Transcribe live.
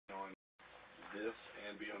this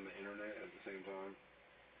and be on the internet at the same time?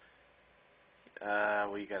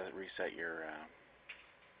 Well, you got to reset your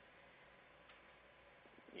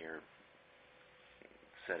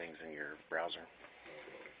settings in your browser.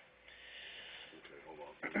 Okay, hold on.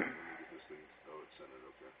 Let me get this thing. Oh, it sent it.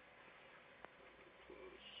 Okay.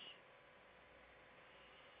 Close.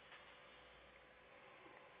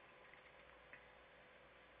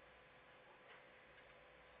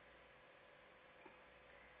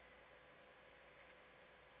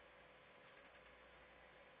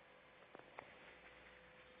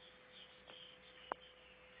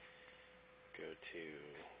 Go to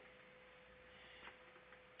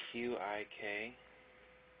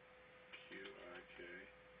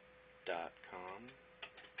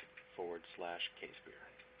QIK.com/Casebeer.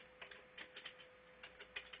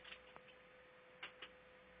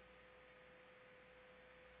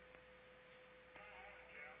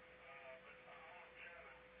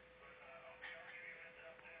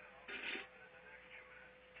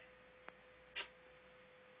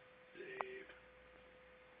 Dave.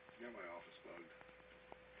 You got my office bugged.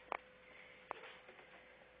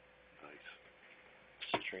 Nice.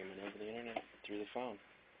 Streaming over the internet through the phone.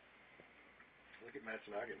 Look at Matt's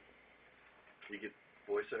noggin. You get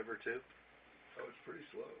voiceover too? Oh, it's pretty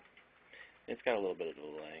slow. It's got a little bit of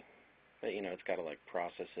delay, but you know, it's got to like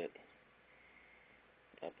process it,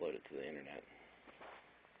 upload it to the internet.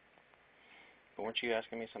 But weren't you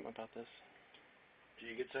asking me something about this? Do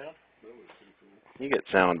you get sound? That was pretty cool. You get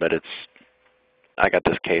sound, but I got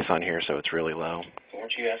this case on here, so it's really low.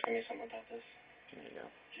 Weren't you asking me something about this? There you go.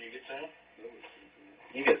 Do you get sound? That was pretty cool.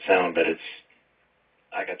 You get sound, but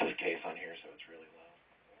I got this case on here, so it's really low.